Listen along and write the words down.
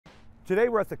Today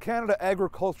we're at the Canada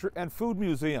Agriculture and Food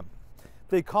Museum.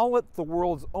 They call it the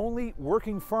world's only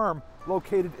working farm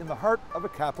located in the heart of a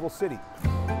capital city.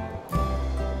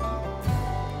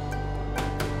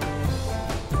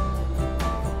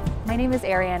 My name is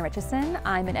ARIANNE Richeson.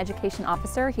 I'm an education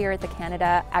officer here at the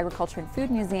Canada Agriculture and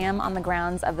Food Museum on the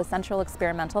grounds of the Central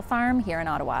Experimental Farm here in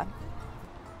Ottawa.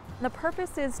 The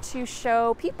purpose is to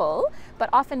show people, but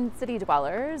often city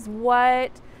dwellers, where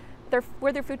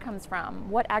their food comes from,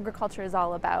 what agriculture is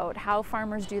all about, how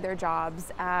farmers do their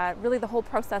jobs, really the whole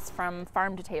process from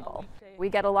farm to table. We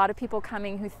get a lot of people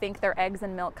coming who think their eggs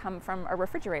and milk come from a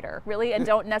refrigerator, really, and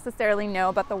don't necessarily know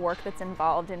about the work that's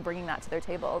involved in bringing that to their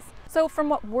tables. So from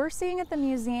what we're seeing at the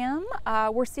museum,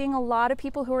 we're seeing a lot of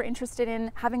people who are interested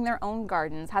in having their own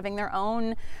gardens, having their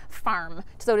own farm,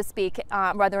 so to speak,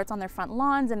 whether it's on their front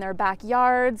lawns, in their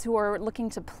backyards, who are looking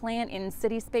to plant in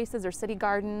city spaces or city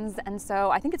gardens, and so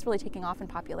I think it's really taking off in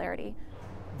popularity.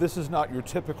 This is not your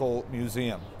typical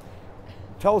museum.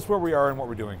 Tell us where we are and what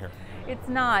we're doing here. It's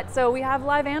not. So we have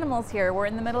live animals here. We're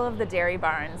in the middle of the dairy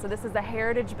barn. So this is a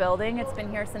heritage building. It's been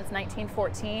here since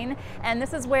 1914. And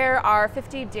this is where our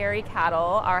 50 dairy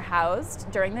cattle are housed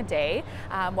during the day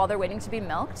while they're waiting to be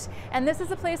milked. And this is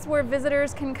a place where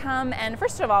visitors can come and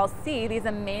first of all see these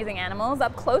amazing animals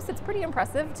up close. It's pretty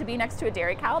impressive to be next to a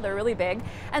dairy cow. They're really big.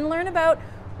 And learn about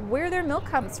where their milk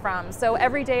comes from. So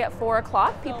every day at 4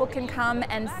 o'clock, people can come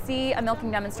and see a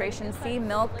milking demonstration, see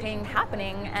milking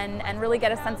happening, and really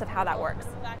get a sense of how that works.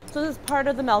 So this is part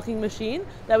of the milking machine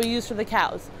that we use for the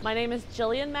cows. My name is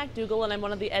GILLIAN MACDOUGALL and I'm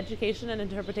one of the education and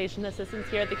interpretation assistants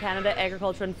here at the Canada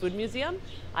Agriculture and Food Museum.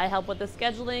 I help with the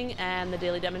scheduling and the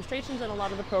daily demonstrations and a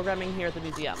lot of the programming here at the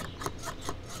museum.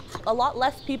 A lot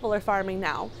less people are farming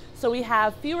now, so we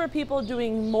have fewer people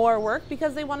doing more work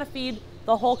because they want to feed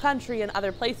the whole country and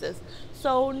other places.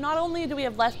 So not only do we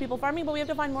have less people farming, but we have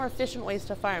to find more efficient ways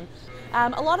to farm.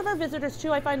 A lot of our visitors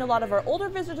too, I find a lot of our older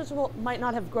visitors might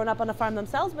not have grown up on a farm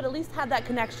themselves, but at least had that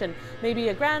connection. Maybe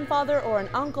a grandfather or an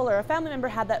uncle or a family member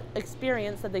had that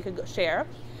experience that they could share.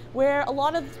 Where a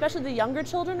lot of, especially the younger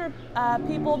children or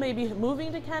people maybe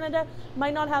moving to Canada,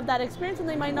 might not have that experience and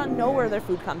they might not know where their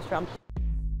food comes from.